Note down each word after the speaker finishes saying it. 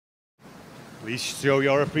Please show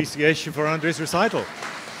your appreciation for Andre's recital.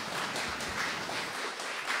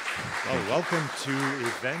 Well, welcome to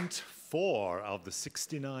event 4 of the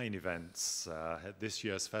 69 events at this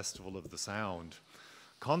year's Festival of the Sound.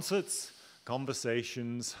 Concerts,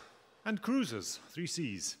 conversations, and cruises, 3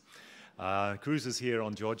 Cs. Cruises here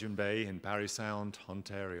on Georgian Bay in Parry Sound,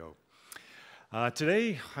 Ontario.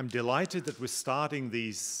 Today, I'm delighted that we're starting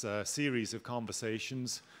these series of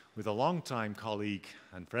conversations with a longtime colleague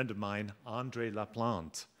and friend of mine, Andre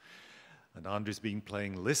Laplante. And Andre's been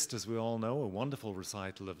playing Liszt, as we all know, a wonderful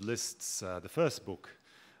recital of Liszt's, the first book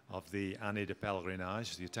of the Année de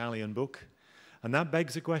Pèlerinage, the Italian book. And that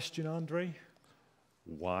begs a question, Andre.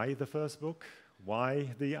 Why the first book? Why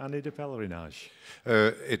the Année de Pèlerinage?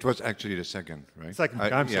 It was actually the second, right? Second,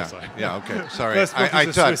 I'm so sorry. Yeah, okay, sorry. First book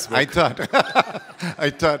is a Swiss book. I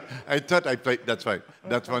thought I played, that's right.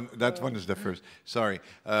 That one is the first, sorry.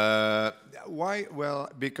 Why? Well,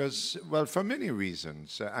 because, well, for many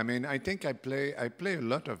reasons. I mean, I think I play a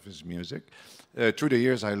lot of his music. Through the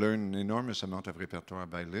years, I learned an enormous amount of repertoire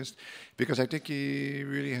by Liszt, because I think he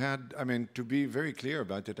really had, I mean, to be very clear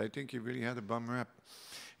about it, I think he really had a bum rap,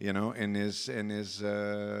 you know, in his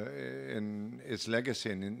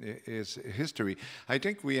legacy and in his history. I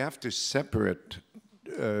think we have to separate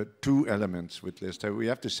 2 elements with Liszt. We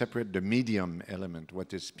have to separate the medium element,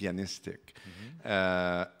 what is pianistic,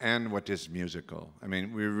 and what is musical. I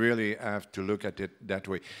mean, we really have to look at it that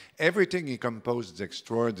way. Everything he composed is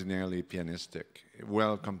extraordinarily pianistic,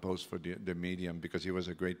 well composed for the medium, because he was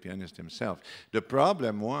a great pianist himself. The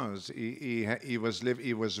problem was he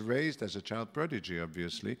was raised as a child prodigy,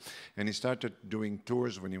 obviously, and he started doing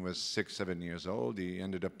tours when he was 6, 7 years old. He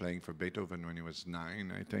ended up playing for Beethoven when he was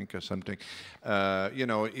 9, I think, or something. You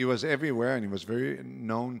know, he was everywhere, and he was very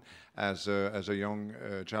known as a young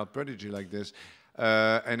child prodigy like this.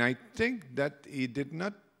 And I think that he did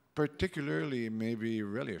not particularly maybe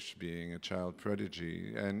relish being a child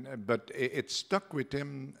prodigy, but it stuck with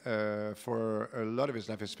him for a lot of his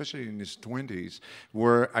life, especially in his 20s,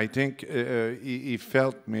 where I think he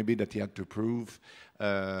felt maybe that he had to prove,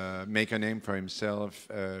 make a name for himself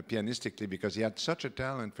pianistically, because he had such a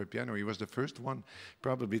talent for piano. He was the first one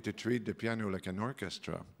probably to treat the piano like an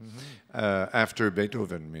orchestra, after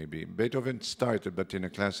Beethoven maybe. Beethoven started, but in a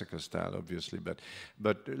classical style, obviously.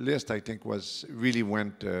 But Liszt, I think, was really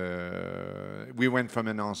went. We went from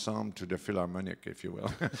an ensemble to the Philharmonic, if you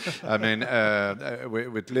will. I mean,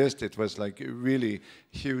 with Liszt, it was like really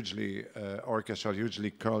hugely orchestral, hugely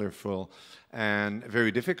colorful, and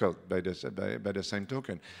very difficult by the same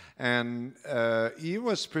token. And he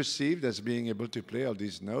was perceived as being able to play all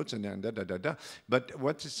these notes and then da-da-da-da. But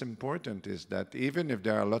what is important is that even if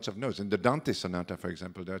there are lots of notes, in the Dante Sonata, for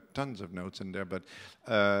example, there are tons of notes in there, but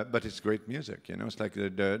it's great music, you know? It's like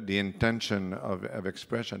the intention of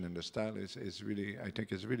expression and the style is really, I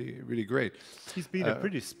think, is really, really great. He's been a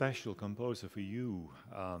pretty special composer for you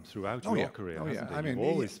throughout your career, hasn't he? I mean, You've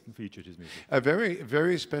always featured his music. Very,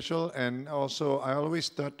 very special, and also I always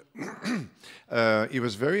thought he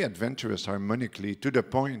was very adventurous harmonically, to the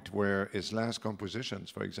point where his last compositions,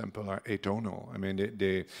 for example, are atonal. I mean,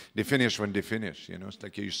 they finish when they finish, you know? It's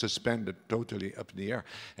like you suspend it totally up in the air.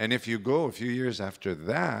 And if you go a few years after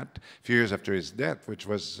that, a few years after his death, which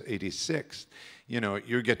was 86, you know,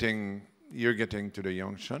 you're getting to the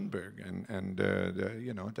young Schoenberg and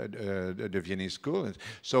the Viennese school.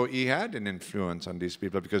 So he had an influence on these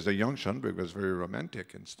people, because the young Schoenberg was very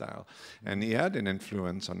romantic in style, and he had an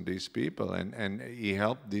influence on these people, and he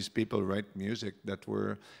helped these people write music that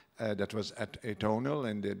was atonal,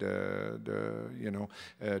 and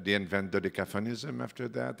they invented dodecaphonism after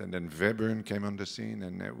that, and then Webern came on the scene,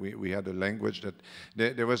 and we had a language that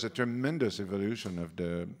there was a tremendous evolution of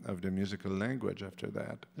the musical language after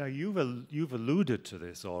that. Now you've alluded to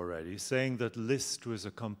this already, saying that Liszt was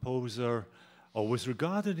a composer, or was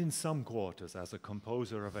regarded in some quarters as a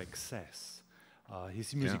composer of excess.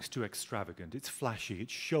 His music's too extravagant, it's flashy,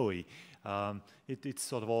 it's showy, it's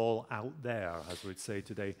sort of all out there, as we'd say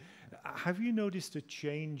today. Have you noticed a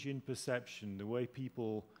change in perception, the way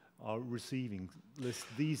people are receiving Liszt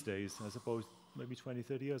these days, as opposed maybe 20,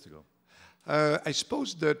 30 years ago? I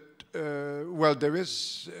suppose that, well, there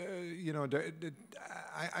is, you know,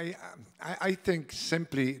 I think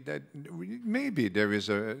simply that maybe there is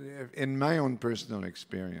in my own personal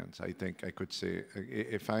experience, I think I could say,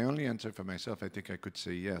 if I only answer for myself, I think I could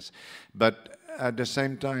say yes. But at the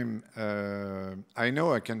same time, I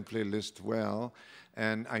know I can play Liszt well,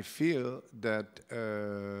 and I feel that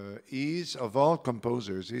he's, of all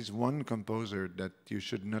composers, he's one composer that you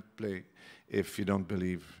should not play if you don't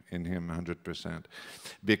believe in him 100%.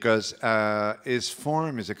 Because his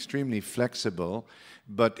form is extremely flexible,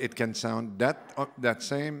 but it can sound that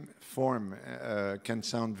same form can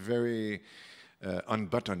sound very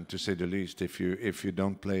unbuttoned, to say the least, if you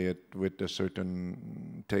don't play it with a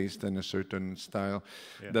certain taste and a certain style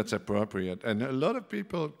that's appropriate. And a lot of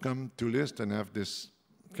people come to Liszt and have this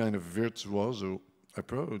kind of virtuoso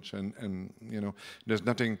approach, and you know, there's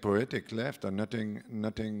nothing poetic left or nothing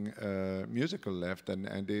musical left,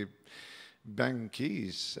 and they bang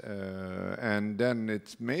keys, and then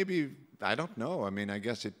it's maybe, I don't know. I mean, I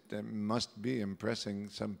guess it must be impressing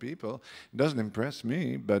some people. It doesn't impress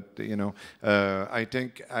me, but you know, I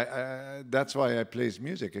think that's why I play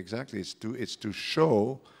music. Exactly, it's to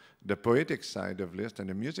show the poetic side of Liszt and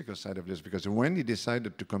the musical side of Liszt. Because when he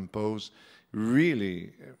decided to compose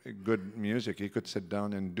really good music, he could sit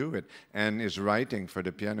down and do it, and his writing for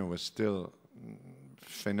the piano was still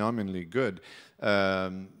phenomenally good.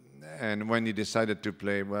 And when he decided to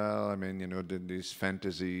play, well, I mean, you know, these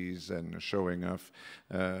fantasies and showing off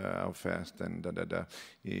how fast and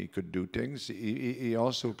he could do things, he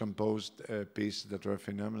also composed pieces that were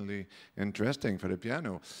phenomenally interesting for the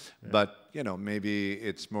piano. Yeah. But, you know, maybe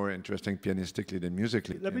it's more interesting pianistically than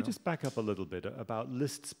musically. Let me just back up a little bit about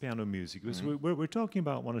Liszt's piano music, because we're talking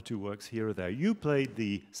about one or two works here or there. You played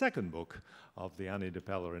the second book of the Année de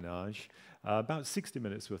Pèlerinage, about 60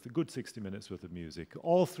 minutes worth, a good 60 minutes worth of music.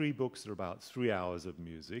 All three books are about 3 hours of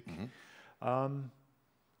music. Do you want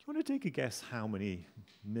to take a guess how many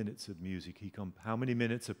minutes of music how many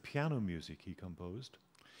minutes of piano music he composed?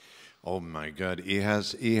 Oh my God, he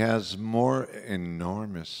has more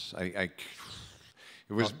enormous. It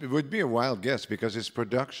would be a wild guess, because his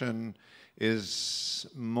production is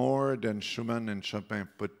more than Schumann and Chopin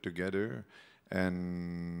put together.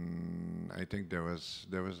 And I think there was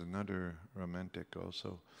another romantic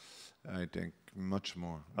also. I think much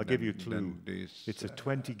more. I'll give you a clue. It's a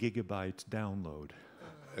 20 gigabyte download.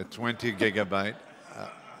 A 20 gigabyte.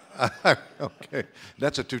 Okay,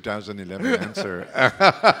 that's a 2011 answer,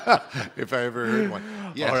 if I ever heard one.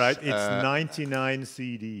 Yes. All right, it's 99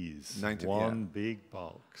 CDs, one big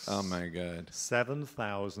box. Oh my God.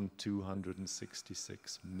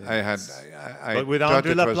 7,266 minutes. But with thought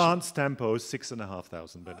Andre Laplante's tempo,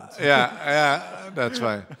 6,500 minutes. Yeah, that's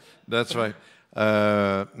right. That's right.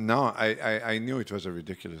 No, I knew it was a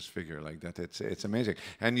ridiculous figure like that. It's amazing.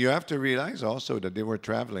 And you have to realize also that they were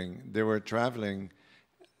traveling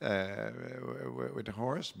with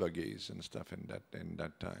horse buggies and stuff in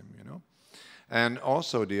that time, you know. And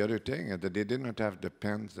also the other thing that they did not have the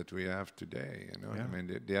pens that we have today, you know. Yeah. I mean,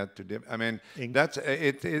 they had to dip. I mean, that's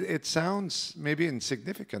it sounds maybe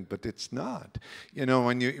insignificant, but it's not. You know,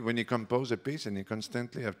 when you compose a piece and you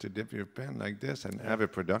constantly have to dip your pen like this and have a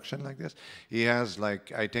production like this. He has,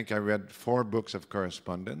 like, I think I read 4 books of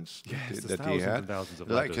correspondence that he had,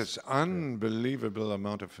 like his unbelievable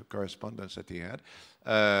amount of correspondence that he had.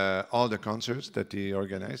 All the concerts that he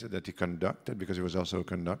organized, that he conducted, because he was also a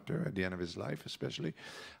conductor at the end of his life, especially.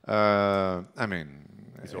 I mean,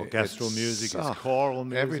 his orchestral music, his choral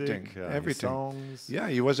music, everything. Songs. Yeah,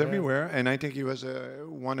 he was everywhere, and I think he was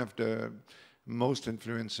one of the most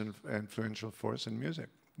influential force in music.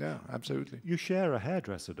 Yeah, absolutely. You share a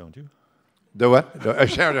hairdresser, don't you? The what? I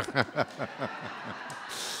share.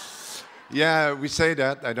 Yeah, we say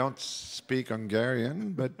that. I don't speak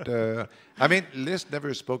Hungarian, but I mean, Liszt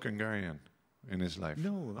never spoke Hungarian in his life.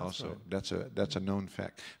 No, that's also right. that's a known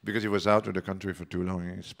fact, because he was out of the country for too long.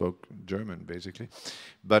 He spoke German basically,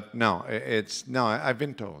 but no, I've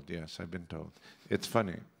been told. Yes, I've been told. It's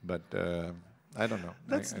funny, but I don't know.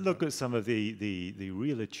 Let's look at some of the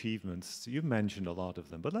real achievements. You've mentioned a lot of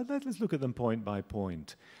them, but let's look at them point by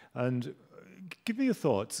point, and give me your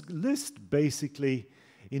thoughts. Liszt basically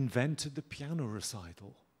invented the piano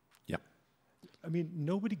recital. Yeah. I mean,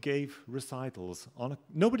 nobody gave recitals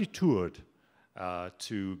nobody toured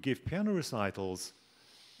to give piano recitals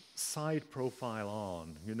side profile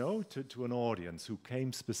on, you know, to an audience who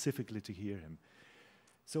came specifically to hear him.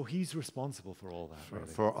 So he's responsible for all that,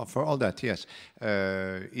 really. For all that, yes.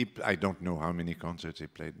 I don't know how many concerts he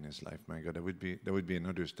played in his life. My God, that would be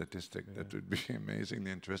another statistic. Yeah. That would be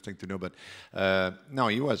amazingly interesting to know. But no,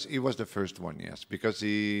 he was the first one, yes, because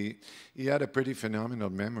he had a pretty phenomenal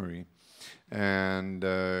memory, and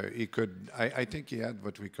he could. I think he had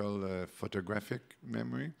what we call a photographic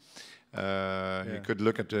memory. He could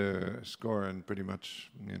look at the score and pretty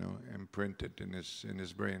much, you know, imprint it in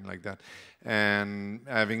his brain like that. And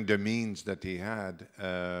having the means that he had,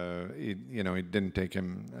 it didn't take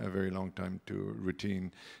him a very long time to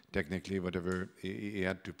routine technically whatever he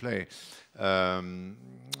had to play.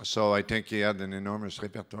 So I think he had an enormous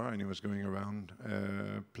repertoire, and he was going around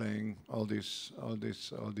playing all these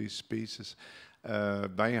pieces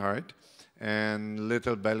by heart. and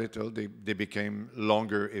little by little they became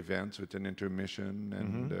longer events with an intermission,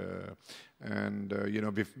 and you know,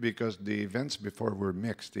 because the events before were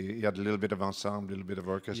mixed. You had a little bit of ensemble, a little bit of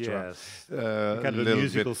orchestra. Yes. Kind of a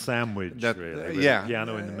musical sandwich, really, with a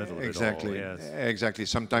piano in the middle exactly, of it all. Yes. Exactly.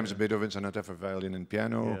 Sometimes a Beethoven sonata for violin and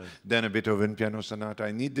piano, then a Beethoven piano sonata.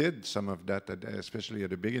 And he did some of that, especially at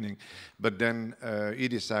the beginning. But then he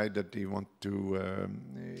decided that he wanted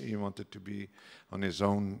to be on his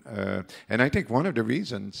own. And I think one of the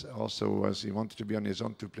reasons also was he wanted to be on his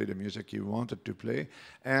own to play the music he wanted to play,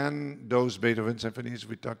 and those Beethoven symphonies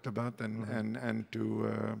we talked about, and to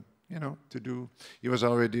you know, to do. He was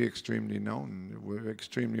already extremely known,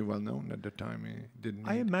 extremely well known at the time. He didn't.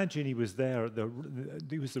 I imagine he was there.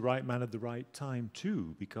 He was the right man at the right time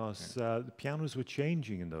too, because the pianos were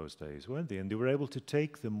changing in those days, weren't they? And they were able to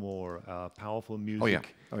take the more powerful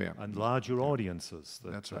music and larger audiences.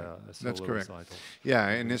 That's right. That's correct. Recital. Yeah,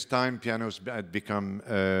 in his time, pianos had become.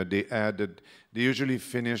 They usually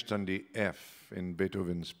finished on the F in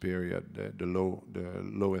Beethoven's period, the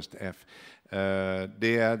lowest F.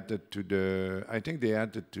 They added to the, I think they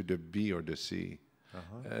added to the B or the C.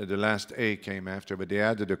 The last A came after, but they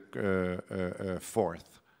added a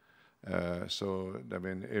fourth. So I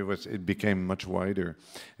mean, it became much wider,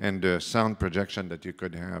 and the sound projection that you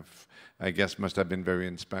could have, I guess, must have been very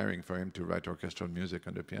inspiring for him to write orchestral music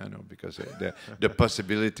on the piano, because the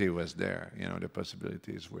possibility was there. You know, the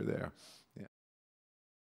possibilities were there.